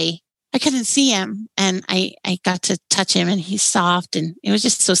because I couldn't see him, and I got to touch him, and he's soft, and it was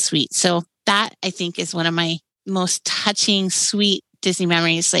just so sweet. So that I think is one of my most touching, sweet Disney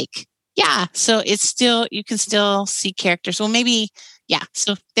memories. Like, yeah, so it's still, you can still see characters. Well, maybe, yeah.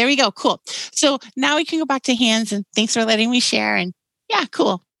 So there we go. Cool. So now we can go back to hands, and thanks for letting me share. And yeah,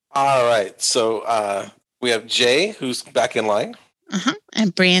 cool. All right. So we have Jay, who's back in line.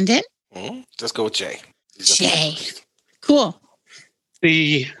 And Brandon. Let's go with Jay. Jay. Cool.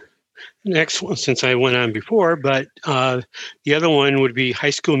 The next one, since I went on before, but the other one would be High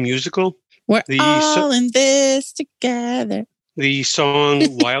School Musical. We're all in this together. The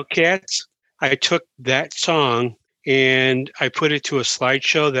song Wildcats. I took that song and I put it to a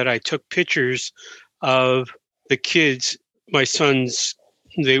slideshow that I took pictures of the kids, my son's,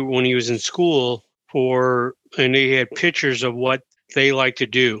 when he was in school and they had pictures of what they like to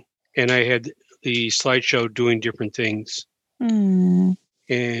do. And I had the slideshow doing different things. And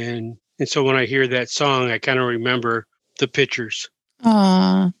so when I hear that song, I kind of remember the pictures.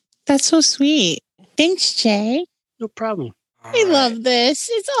 Aw, that's so sweet. Thanks, Jay. No problem. I love this.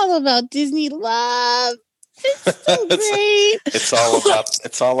 It's all about Disney love. It's so great.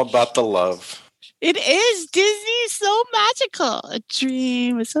 It's all about the love. It is. Disney is so magical. A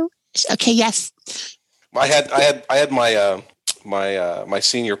dream is so okay. Yes. I had my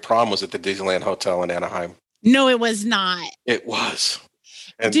senior prom was at the Disneyland Hotel in Anaheim. No, it was not. It was.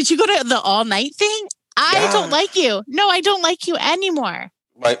 And did you go to the all night thing? I don't like you. No, I don't like you anymore.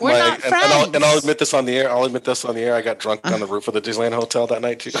 We're not friends. And I'll admit this on the air. I got drunk on the roof of the Disneyland Hotel that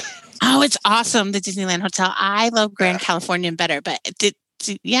night too. Oh, it's awesome, the Disneyland Hotel. I love Grand Californian better, but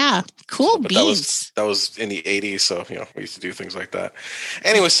cool beans. That was in the 80s, so we used to do things like that.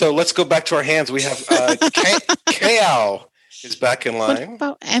 Anyway, so let's go back to our hands. We have Kale is back in line.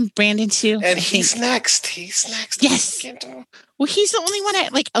 And Brandon too. And he's next. Yes. Well, he's the only one I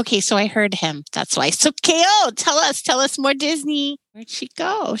like. Okay, so I heard him. That's why. So KO, tell us more Disney. Where'd she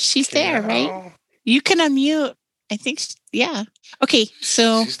go? She's there, right? You can unmute. I think, yeah. Okay,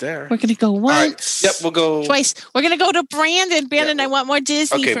 so she's there. We're gonna go once. Right. Yep, we'll go twice. We're gonna go to Brandon. Brandon, I want more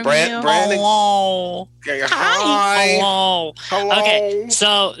Disney from you. Brandon. Hello. Hi. Hello. Okay,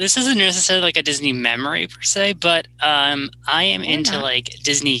 so this isn't necessarily like a Disney memory per se, but I am into like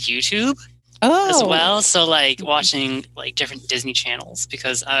Disney YouTube as well. So like watching like different Disney channels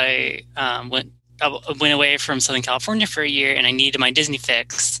because I went away from Southern California for a year and I needed my Disney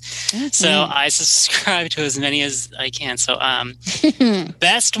fix. So I subscribe to as many as I can. So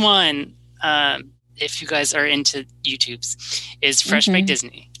best one, if you guys are into YouTubes, is Fresh Baked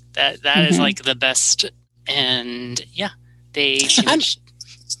Disney. That is like the best. And yeah, they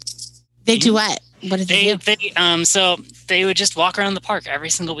do what? What do they do? So they would just walk around the park every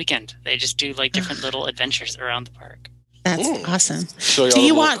single weekend. They just do like different little adventures around the park. That's awesome. Show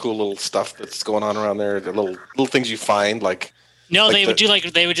you all the cool little stuff that's going on around there. The little things you find, like they would do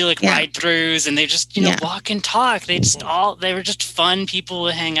ride throughs, and they just walk and talk. They were just fun people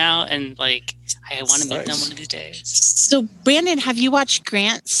to hang out, and like I want to meet them one of these days. So Brandon, have you watched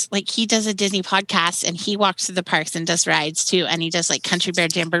Grant's? Like he does a Disney podcast, and he walks through the parks and does rides too, and he does like Country Bear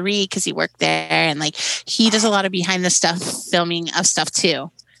Jamboree because he worked there, and like he does a lot of behind the stuff filming of stuff too.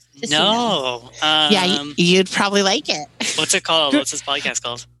 No. You'd probably like it. What's it called? What's this podcast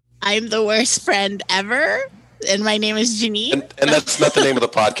called? I'm the worst friend ever, and my name is Janine. And that's not the name of the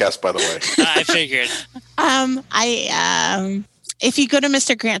podcast, by the way. I figured. If you go to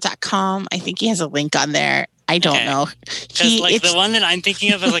MrGrant.com, I think he has a link on there. I don't know. Because the one that I'm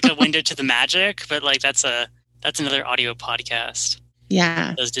thinking of is like a window to the magic, but like that's another audio podcast.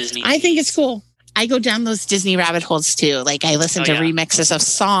 Yeah. Those Disney. I think it's cool. I go down those Disney rabbit holes too. Like I listen to remixes of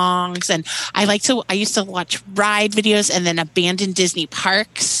songs, and I used to watch ride videos and then abandoned Disney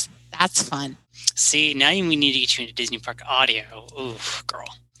parks. That's fun. See, now we need to get you into Disney park audio. Ooh,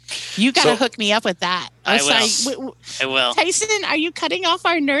 girl. You got to hook me up with that. I sorry. will. I will. Tyson, are you cutting off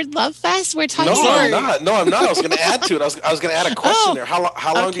our Nerd Love Fest? We're talking. No, I'm not. No, I'm not. I was going to add to it. I was going to add a question there.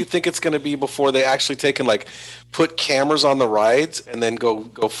 How long do you think it's going to be before they actually take and like put cameras on the rides and then go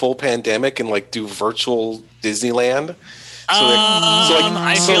full pandemic and like do virtual Disneyland?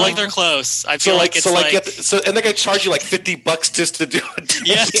 I feel like they're close. I feel like it's and they're going to charge you like $50 just to do it.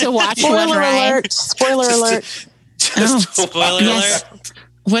 Yeah, to watch one ride. Spoiler alert! Spoiler alert.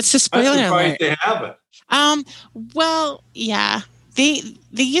 What's the spoiler alert? They haven't. Well, yeah. They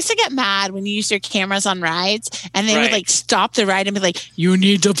used to get mad when you used your cameras on rides, and they would like stop the ride and be like, "You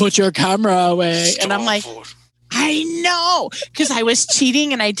need to put your camera away." And I'm like, I know, because I was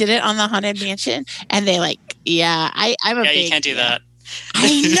cheating and I did it on the Haunted Mansion, and they like, I'm a big, you can't do that.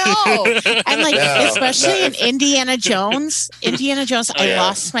 I know. And like, especially in Indiana Jones, I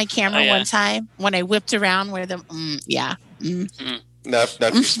lost my camera one time when I whipped around where the, Now, if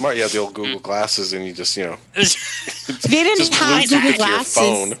you're smart, you have the old Google glasses, and you just, they didn't have Google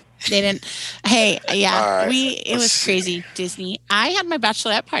glasses. They didn't. Hey, yeah, right, it was crazy. Disney. I had my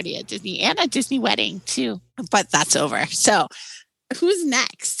bachelorette party at Disney and a Disney wedding too, but that's over. So, who's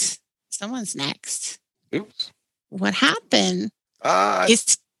next? Someone's next. Oops. What happened?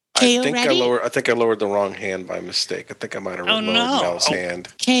 Is KO ready? I think I lowered the wrong hand by mistake. I think I might have lowered Mel's hand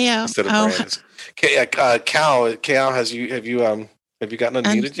instead of Brandon's. Cal, have you gotten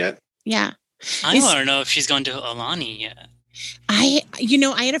unmuted yet? Yeah. I want to know if she's going to Aulani yet. I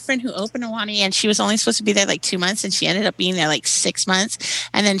had a friend who opened Aulani, and she was only supposed to be there like 2 months, and she ended up being there like 6 months.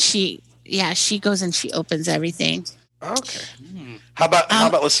 And then she goes and she opens everything. Okay. How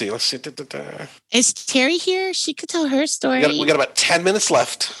about let's see. Is Terry here? She could tell her story. We got about 10 minutes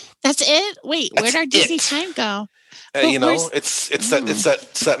left. That's it? Wait, where'd our Disney time go? It's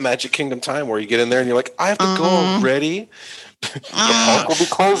that Magic Kingdom time where you get in there and you're like, I have to go already. The park will be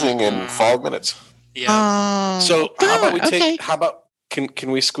closing in 5 minutes. Yeah. So how about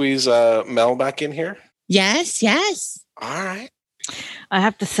can we squeeze Mel back in here? Yes. All right. I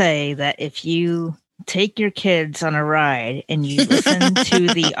have to say that if you take your kids on a ride and you listen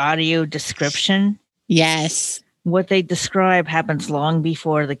to the audio description, yes, what they describe happens long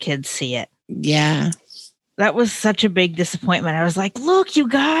before the kids see it. Yeah. That was such a big disappointment. I was like, look, you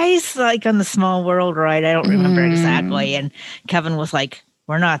guys, like on the Small World ride. I don't remember exactly. And Kevin was like,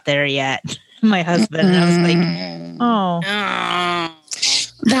 we're not there yet. My husband. And I was like, oh.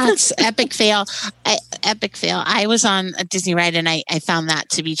 That's epic fail. Epic fail. I was on a Disney ride and I found that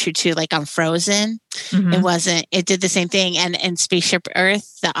to be true too. Like on Frozen, it did the same thing. And in Spaceship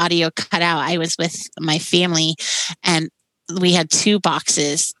Earth, the audio cut out. I was with my family and we had 2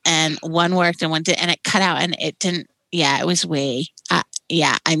 boxes and one worked and one did, and it cut out and it didn't. Yeah, it was way.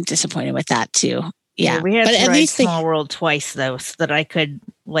 I'm disappointed with that too. Yeah, we had to ride Small World twice though, so that I could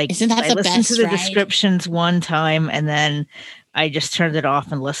Isn't that the best listened to the ride? descriptions one time, and then I just turned it off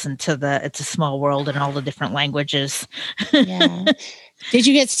and listened to It's a Small World in all the different languages. Yeah. Did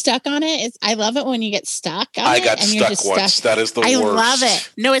you get stuck on it? I love it when you get stuck on it. I got stuck once. That is the worst. I love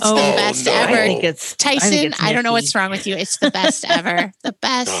it. No, it's the best ever. I think it's Tyson, I don't know what's wrong with you. It's the best ever. The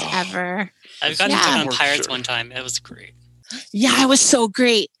best ever. I've gotten stuck on Pirates one time. It was great. Yeah, it was so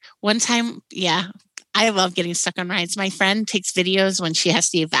great. One time, I love getting stuck on rides. My friend takes videos when she has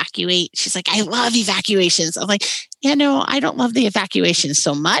to evacuate. She's like, I love evacuations. I'm like, I don't love the evacuations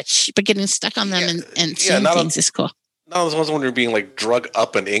so much, but getting stuck on them and seeing things is cool. No, I was wondering being like drug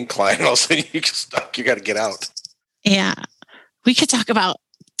up an incline and all of a sudden you get stuck. You got to get out. Yeah. We could talk about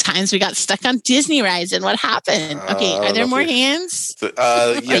times we got stuck on Disney rides and what happened. Okay. Are there more hands?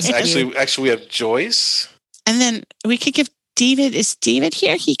 Yes, actually we have Joyce. And then we could give David. Is David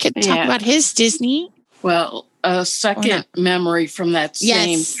here? He could talk about his Disney. Well, a second memory from that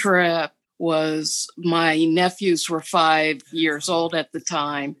same trip was my nephews were 5 years old at the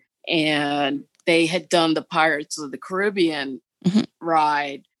time, and they had done the Pirates of the Caribbean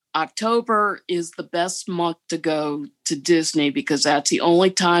ride. October is the best month to go to Disney because that's the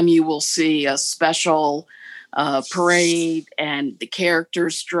only time you will see a special parade and the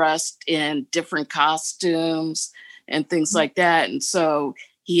characters dressed in different costumes and things like that. And so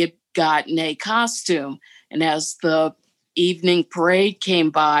he had gotten a costume. And as the evening parade came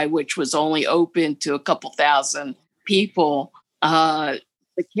by, which was only open to a couple thousand people, the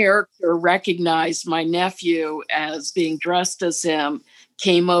character recognized my nephew as being dressed as him,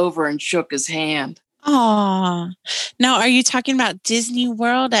 came over and shook his hand. Oh, now are you talking about Disney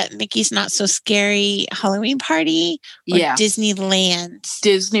World at Mickey's Not So Scary Halloween Party? Or Disneyland?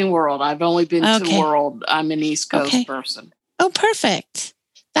 Disney World. I've only been to World. I'm an East Coast person. Oh, perfect.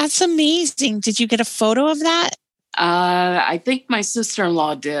 That's amazing. Did you get a photo of that? I think my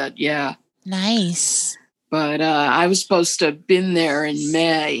sister-in-law did. Yeah. Nice. But I was supposed to have been there in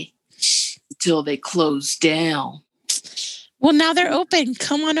May until they closed down. Well, now they're open.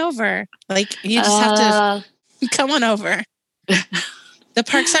 Come on over. Like, you just have to come on over. The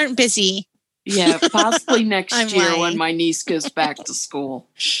parks aren't busy. Yeah, possibly next year lying. when my niece goes back to school,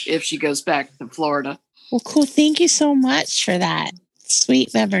 if she goes back to Florida. Well, cool. Thank you so much for that.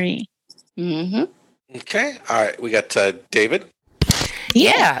 Sweet memory. Mm-hmm. Okay. All right. We got David.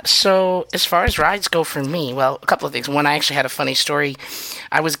 Yeah. So as far as rides go for me, well, a couple of things. One, I actually had a funny story.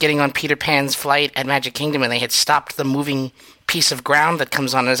 I was getting on Peter Pan's flight at Magic Kingdom, and they had stopped the moving piece of ground that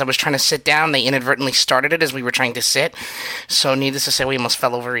comes on. As I was trying to sit down, they inadvertently started it as we were trying to sit. So needless to say, we almost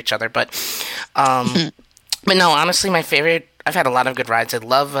fell over each other. But no, honestly, my favorite, I've had a lot of good rides. I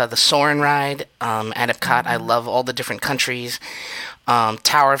love the Soarin' ride at Epcot. I love all the different countries.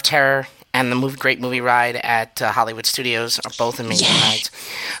 Tower of Terror and the Great Movie Ride at Hollywood Studios are both amazing rides.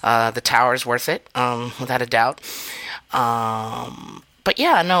 The Tower is worth it, without a doubt. But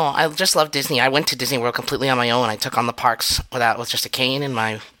yeah, no, I just love Disney. I went to Disney World completely on my own. I took on the parks with just a cane in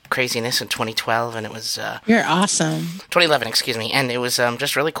my craziness in 2012, and it was you're awesome. 2011, excuse me, and it was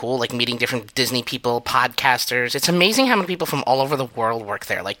just really cool, like meeting different Disney people, podcasters. It's amazing how many people from all over the world work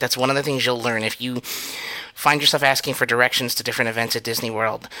there. Like, that's one of the things you'll learn if you find yourself asking for directions to different events at Disney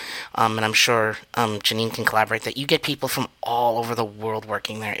World, and I'm sure Janine can collaborate, that you get people from all over the world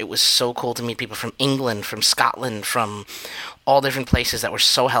working there. It was so cool to meet people from England, from Scotland, from all different places that were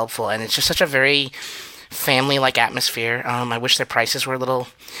so helpful, and it's just such a very family-like atmosphere. I wish their prices were a little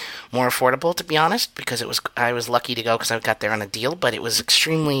more affordable, to be honest, because I was lucky to go because I got there on a deal, but it was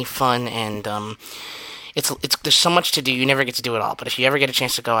extremely fun, and it's there's so much to do. You never get to do it all, but if you ever get a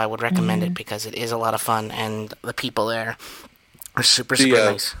chance to go, I would recommend it because it is a lot of fun, and the people there are super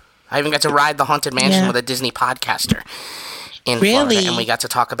nice. I even got to ride the Haunted Mansion with a Disney podcaster in Florida, and we got to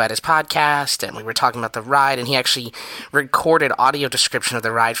talk about his podcast, and we were talking about the ride, and he actually recorded audio description of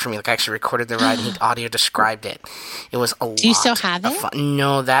the ride for me. Like, I actually recorded the ride, and he audio described it. It was a lot. Do you still have it? Fun.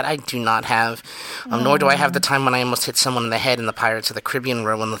 No, that I do not have. Nor do I have the time when I almost hit someone in the head in the Pirates of the Caribbean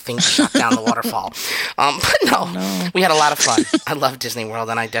room when the thing shot down the waterfall. But no, we had a lot of fun. I love Disney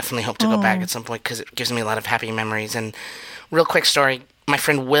World, and I definitely hope to go back at some point because it gives me a lot of happy memories. And real quick story. My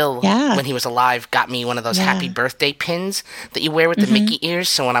friend Will, when he was alive, got me one of those happy birthday pins that you wear with the Mickey ears.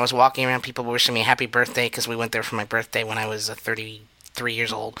 So when I was walking around, people were wishing me a happy birthday because we went there for my birthday when I was 33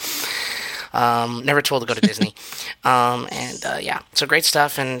 years old. Never told to go to Disney. So great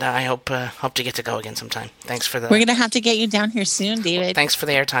stuff, and I hope to get to go again sometime. Thanks for We're going to have to get you down here soon, David. Thanks for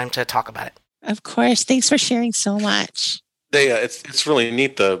the airtime to talk about it. Of course. Thanks for sharing so much. It's really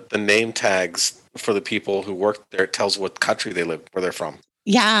neat, the name tags for the people who work there. It tells what country they live, where they're from.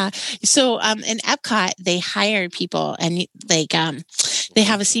 Yeah. So in Epcot, they hire people, and they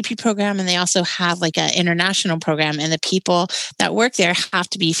have a CP program, and they also have like an international program, and the people that work there have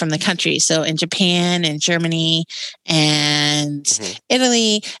to be from the country. So in Japan and Germany and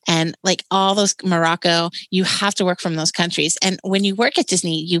Italy and like all those, Morocco, you have to work from those countries. And when you work at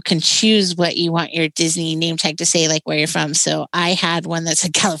Disney, you can choose what you want your Disney name tag to say, like where you're from. So I had one that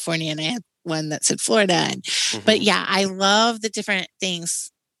said California, and I had one that said Florida. But yeah, I love the different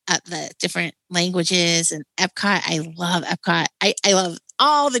things, the different languages, and Epcot. I love Epcot. I love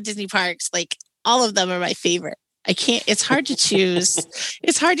all the Disney parks. Like, all of them are my favorite. It's hard to choose.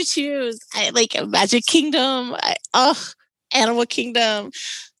 It's hard to choose. I like Magic Kingdom. Animal Kingdom.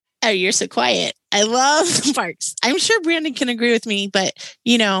 Oh, you're so quiet. I love the parks. I'm sure Brandon can agree with me, but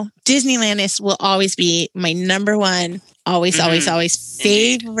Disneyland will always be my number one, always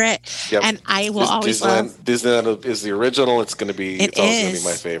favorite. Yep. And I will always love Disneyland is the original. It's always going to be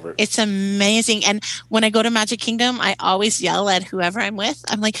my favorite. It's amazing. And when I go to Magic Kingdom, I always yell at whoever I'm with.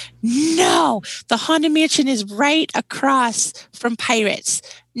 I'm like, no, the Haunted Mansion is right across from Pirates.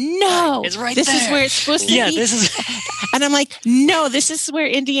 No, it's right this there. Is where it's supposed to be. This is. And I'm like, no, this is where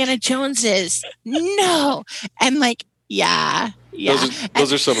Indiana Jones is. No. And like, yeah.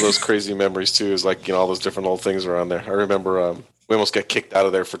 Those are some of those crazy memories too, is like, all those different old things around there. I remember we almost got kicked out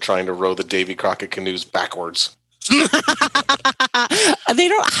of there for trying to row the Davy Crockett canoes backwards. They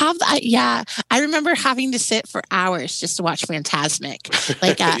don't have that. Yeah. I remember having to sit for hours just to watch Fantasmic,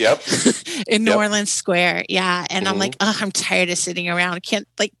 like in New Orleans Square. Yeah. And I'm like, I'm tired of sitting around. Can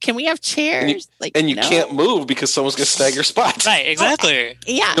we have chairs? And you can't move because someone's going to snag your spot. Right. Exactly.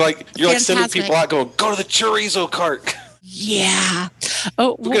 Yeah. You're like sending people out going, go to the chorizo cart. Yeah.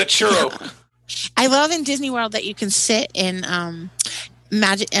 Oh, look at a churro. I love in Disney World that you can sit in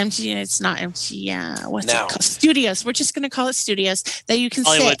Magic MG. It's not MG. Yeah. What's it called? Studios. We're just going to call it Studios. That you can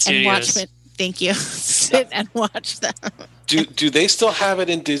Hollywood sit and watch Studios. thank you. Sit and watch them. Do they still have it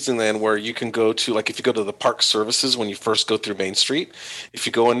in Disneyland where you can go to, like if you go to the park services when you first go through Main Street, if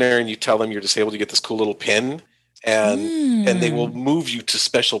you go in there and you tell them you're disabled, you get this cool little pin. And they will move you to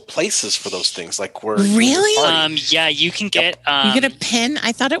special places for those things, like where. Really? Yeah, you can get. You get a pin.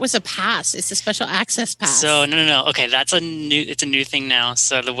 I thought it was a pass. It's a special access pass. So no. Okay, it's a new thing now.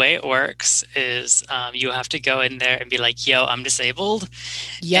 So the way it works is you have to go in there and be like, "Yo, I'm disabled."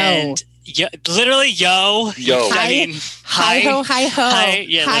 And literally, yo. Hi, I mean, hi ho, hi ho. Hi,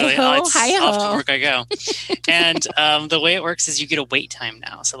 yeah, hi literally, ho, it's hi ho. off to work I go. And the way it works is you get a wait time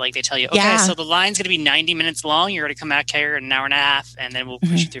now. So like they tell you, okay, so the line's going to be 90 minutes long. You're going to come back here in an hour and a half, and then we'll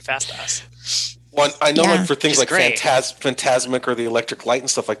push you through FastPass. Well, I know, like for things like Phantasmic or the Electric Light and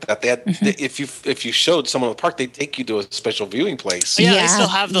stuff like that, they had if you showed someone in the park, they'd take you to a special viewing place. Yeah, they still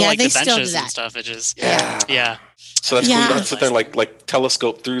have the the benches and stuff. It just yeah. So that's cool. You don't sit there and like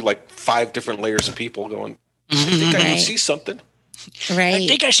telescope through like 5 different layers of people going, I think I can see something. Right. I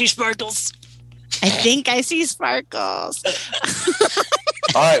think I see sparkles. I think I see sparkles.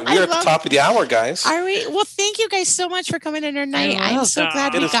 All right, we're at the top of the hour, guys. Are we? Well, thank you guys so much for coming in tonight. I'm so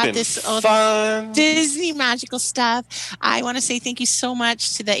glad we got this fun Disney magical stuff. I want to say thank you so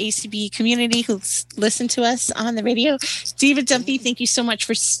much to the ACB community who listened to us on the radio. David Dumpy, thank you so much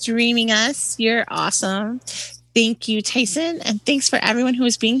for streaming us. You're awesome. Thank you, Tyson, and thanks for everyone who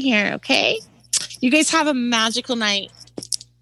is being here. Okay, you guys have a magical night.